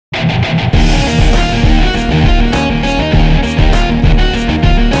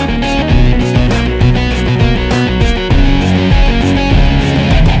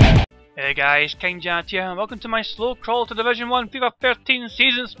guys, King Jant here, and welcome to my slow crawl to Division 1 FIFA 13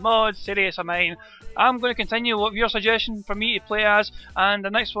 Seasons Mod Series of mine. I'm going to continue with your suggestion for me to play as, and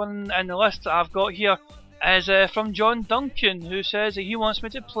the next one in the list that I've got here is from John Duncan, who says that he wants me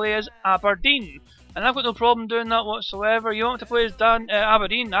to play as Aberdeen. And I've got no problem doing that whatsoever. You want to play as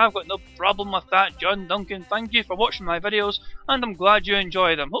Aberdeen? I've got no problem with that, John Duncan. Thank you for watching my videos, and I'm glad you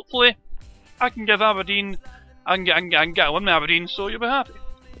enjoy them. Hopefully, I can give Aberdeen, I can get a win with Aberdeen, so you'll be happy.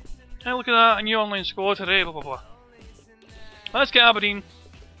 And look at that, a new online squad today, blah blah blah. Let's get Aberdeen.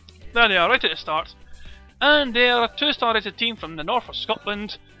 There they are, right at the start. And they are a two-star rated team from the north of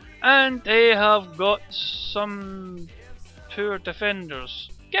Scotland, and they have got some poor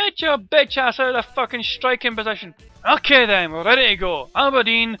defenders. Get your bitch ass out of the fucking striking position. Okay then, we're ready to go.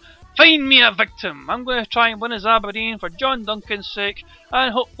 Aberdeen, find me a victim. I'm going to try and win as Aberdeen for John Duncan's sake,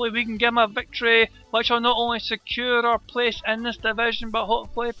 and hopefully we can give him a victory which will not only secure our place in this division, but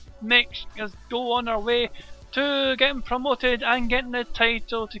hopefully makes us go on our way to getting promoted and getting the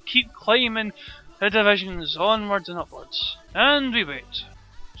title to keep climbing the divisions onwards and upwards. And we wait.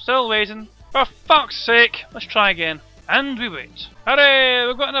 Still waiting. For fuck's sake, let's try again. And we wait. Hooray!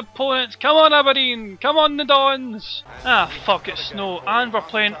 We've got an opponent! Come on Aberdeen! Come on the Dons! Ah fuck, it's snow, and we're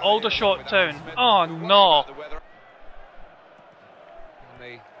playing Aldershot Town. Oh no!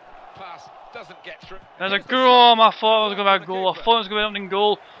 There's a goal. I thought it was going to be a goal. I thought it was going to be an opening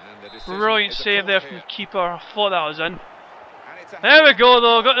goal. Brilliant save there from the keeper. I thought that was in. There we go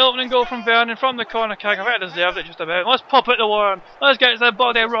though, got the opening goal from Vernon from the corner kick. I think I deserved it just about. Let's pop at the worm. Let's get the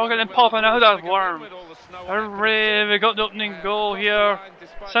body rocking and popping out that worm. Hooray, we got the opening goal here.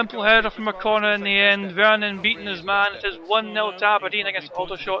 Simple header from a corner in the end. Vernon beating his man. It is 1-0 to Aberdeen against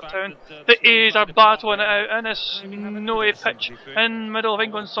Aldershot Town. The A's are battling it out in a snowy pitch in the middle of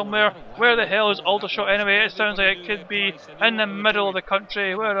England somewhere. Where the hell is Aldershot anyway? It sounds like it could be in the middle of the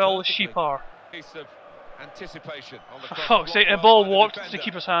country where all the sheep are. Anticipation on the for fuck's sake, the ball warped to the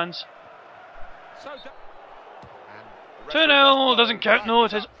keeper's hands. 2-0 doesn't count, no,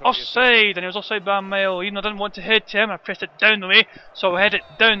 it is offside, and he was offside by a mile. Even though I didn't want to head to him, I pressed it down the way, so I headed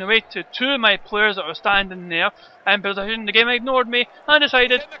it down the way to two of my players that were standing there in position. The game ignored me and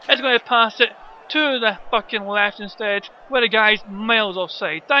decided it's going to pass it to the fucking left instead, where the guy's miles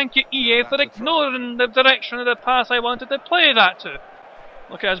offside. Thank you EA for ignoring the direction of the pass I wanted to play that to.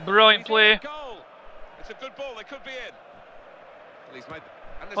 Look at his brilliant play. It's a good ball, they could be in.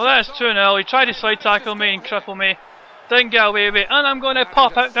 Well, that's 2-0. He tried to slide tackle me and cripple me. Didn't get away with it, and I'm going to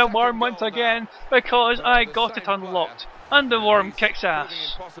pop out the worm once again because I got it unlocked. And the worm kicks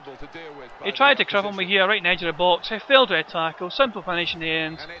ass. He tried to cripple me here right in the edge of the box. I failed to tackle. Simple finish in the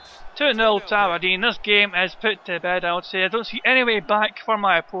end. 2-0 to Aberdeen. This game is put to bed, I would say. I don't see any way back for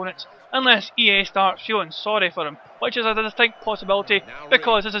my opponents unless EA starts feeling sorry for him, which is a distinct possibility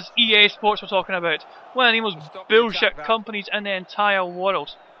because this is EA Sports we're talking about, one of the most bullshit companies in the entire world.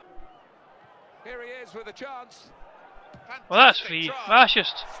 Here he is with a chance. Well, that's free. That's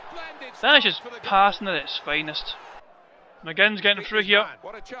just passing at its finest. McGinn's getting through here.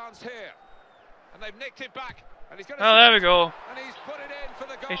 What a chance here. And they've nicked it back. Oh, there we go.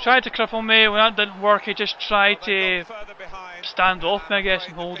 He tried to cripple me. When that didn't work, he just tried to stand off me, I guess,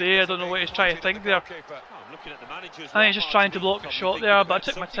 and hold air. I don't know what he's trying to think there. I think he's just trying to block a shot there, but I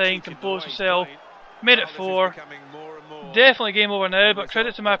took my time, composed myself, made it 4. Definitely game over now, but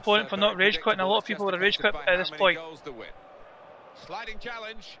credit to my opponent for not rage quitting. A lot of people would have rage quit at this point. Sliding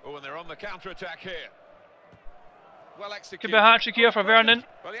challenge. Oh, and they're on the counter attack here. Well executed. Could be a hat-trick here for Vernon.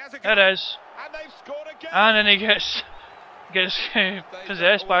 It is. And then he gets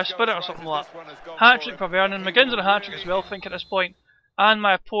possessed by a spirit or something like that. Hat-trick for Vernon. McGinn's on a hat-trick as well, I think, at this point. And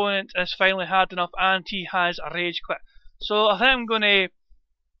my opponent has finally had enough, and he has a rage quit. So I think I'm going to,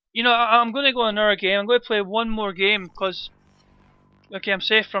 I'm going to go on another game. I'm going to play one more game because, okay, I'm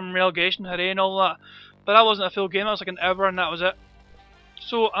safe from relegation, hooray and all that. But that wasn't a full game, that was like an hour and that was it.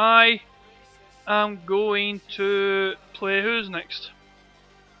 So I am going to play, who's next?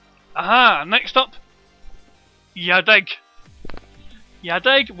 Aha, next up, Yadig.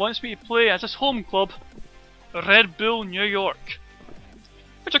 Yadig wants me to play as his home club, Red Bull New York,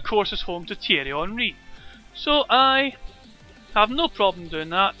 which of course is home to Thierry Henry. So I have no problem doing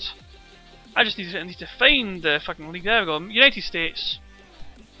that. I just need to find the fucking league. There we go, United States.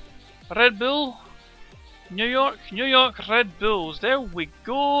 Red Bull, New York Red Bulls. There we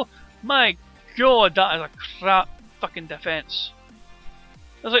go. My god, that is a crap fucking defence.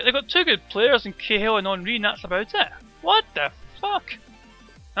 It's like they've got two good players in Cahill and Henry, and that's about it. What the fuck?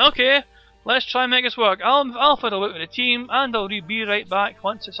 Okay, let's try and make this work. I'll have a look at the team, and I'll be right back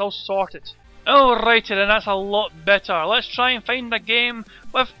once it's all sorted. Alrighty then, that's a lot better. Let's try and find a game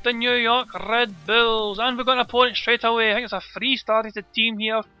with the New York Red Bulls. And we've got an opponent straight away. I think it's a free-started team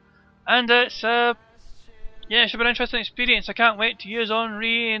here. And it's, yeah, it should be an interesting experience. I can't wait to use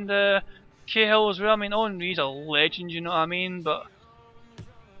Henry and Cahill as well. I mean, Henry's a legend, you know what I mean? But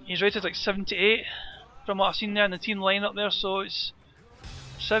he's rated like 78 from what I've seen there in the team lineup there. So it's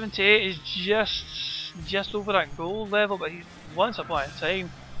 78 is just over that goal level. But he's once upon a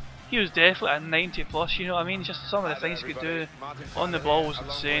time, he was definitely a 90 plus, you know what I mean? Just some of the things he could do on the ball was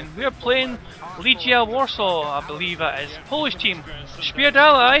insane. We are playing Legia Warsaw, I believe it is. Polish team.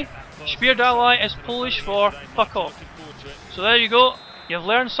 Spierdalai. Spierdalai is Polish for fuck off. So there you go. You've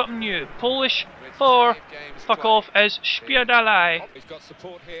learned something new. Polish for fuck off is Spierdalai.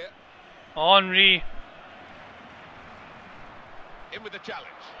 Henry. In with the challenge.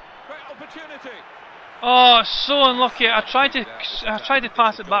 Great opportunity. Oh, so unlucky. I tried to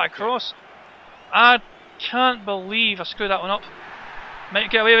pass it back across. I can't believe I screwed that one up.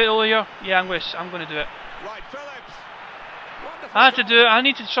 Might get away with it all here. Yeah, I'm going to do it. Right, Phillips. I had to do it. I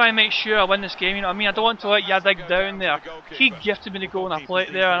need to try and make sure I win this game. You know what I mean? I don't want to let Yadig down there. He gifted me the goal and I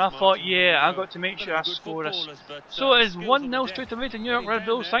played there, and I thought, yeah, I've got to make sure I score this. So it is 1-0 straight away to New York Red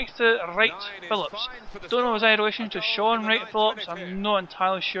Bulls, thanks to Wright Phillips. Don't know his relation to Sean Wright Phillips. I'm not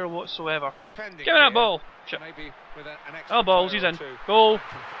entirely sure whatsoever. Give me that ball. Shit. Oh, balls, he's in. Goal.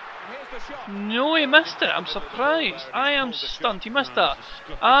 No, he missed it. I'm surprised. I am stunned. He missed that.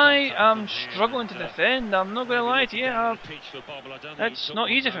 I am struggling to defend. I'm not going to lie to you. It's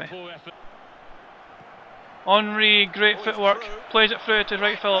not easy for me. Henry, great footwork. Plays it through to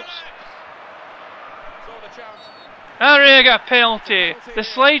Wright Phillips. Henry, I got a penalty. The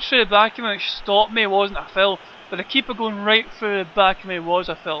slide through the back of me which stopped me wasn't a foul, but the keeper going right through the back of me was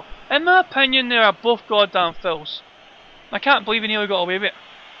a foul. In my opinion, they are both goddamn fouls. I can't believe he nearly got away with it.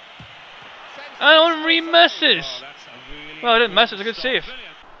 And Henry misses! Well, I didn't miss, it's a good save.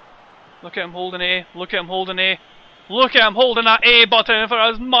 Look at him holding A, look at him holding A. Look at him holding that A button for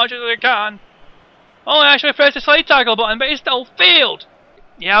as much as he can. Oh, I actually pressed the slide tackle button, but he still failed!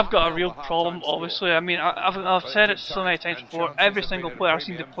 Yeah, I've got a real problem, obviously. I mean, I've said it so many times before. Every single player I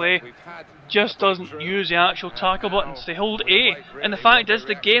seem to play just doesn't use the actual tackle buttons. They hold A, and the fact is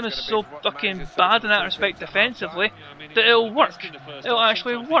the game is so fucking bad in that respect defensively that it'll work. It'll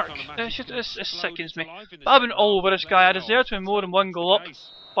actually work. It sickens me. But I've been all over this guy. I deserve to be more than one goal up,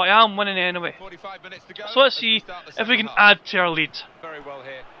 but I am winning anyway. So let's see if we can add to our lead. Very well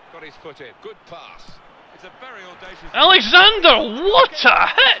here. Got his foot in. Good pass. It's a very audacious. Alexander, what a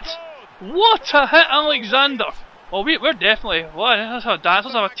hit! What a hit, Alexander! Well, we're definitely. What? Let's have a dance.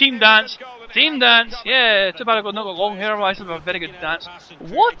 Let's have a team dance. Team dance. Yeah. Too bad I've not got long hair. Otherwise, I'd have a very good dance.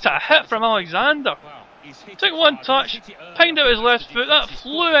 What a hit from Alexander! Took one touch, pinged out his left foot. That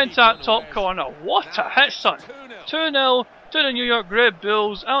flew into that top corner. What a hit, son! 2-0 to the New York Red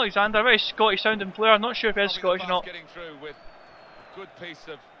Bulls. Alexander, very Scottish sounding player. I'm not sure if he's Scottish or not. Getting through with good piece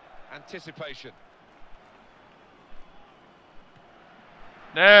of anticipation.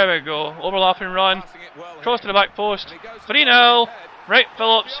 There we go, overlapping run, cross to the back post, 3-0, Wright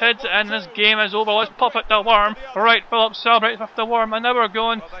Phillips heads it in, this game is over, let's pop it the worm, Wright Phillips celebrates with the worm, and now we're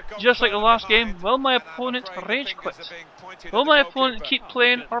going, just like the last game, will my opponent rage quit? Will my opponent keep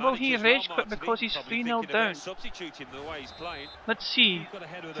playing, or will he rage quit because he's 3-0 down? Let's see,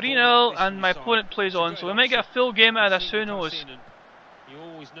 3-0 and my opponent plays on, so we might get a full game out of this, who knows?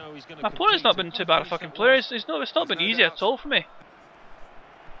 My opponent's not been too bad a fucking player, it's not been easy at all for me.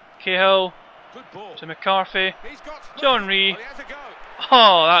 Cahill to McCarthy to Henry.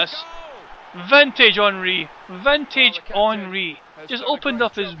 Oh, that's vintage Henry. Vintage Henry. Just opened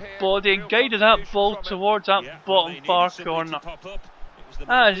up his body and guided that ball towards that bottom far corner.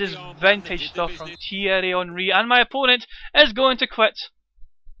 That is just vintage stuff from Thierry Henry. And my opponent is going to quit.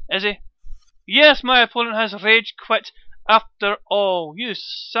 Is he? Yes, my opponent has rage quit after all. You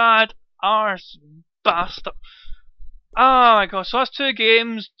sad arse bastard. Oh my god, so that's 2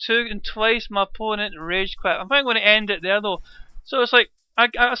 games, and twice my opponent rage quit. I'm probably going to end it there though. So it's like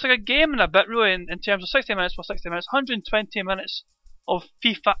a game and a bit really in terms of 60 minutes for 60 minutes, 120 minutes of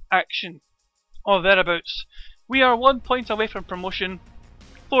FIFA action or thereabouts. We are 1 point away from promotion,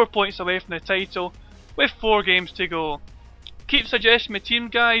 4 points away from the title, with 4 games to go. Keep suggesting my team,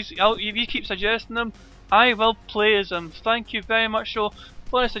 guys. If you keep suggesting them, I will play as them. Thank you very much for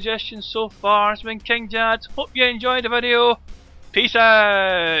the suggestions so far. It's been King Jad. Hope you enjoyed the video. Peace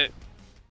out.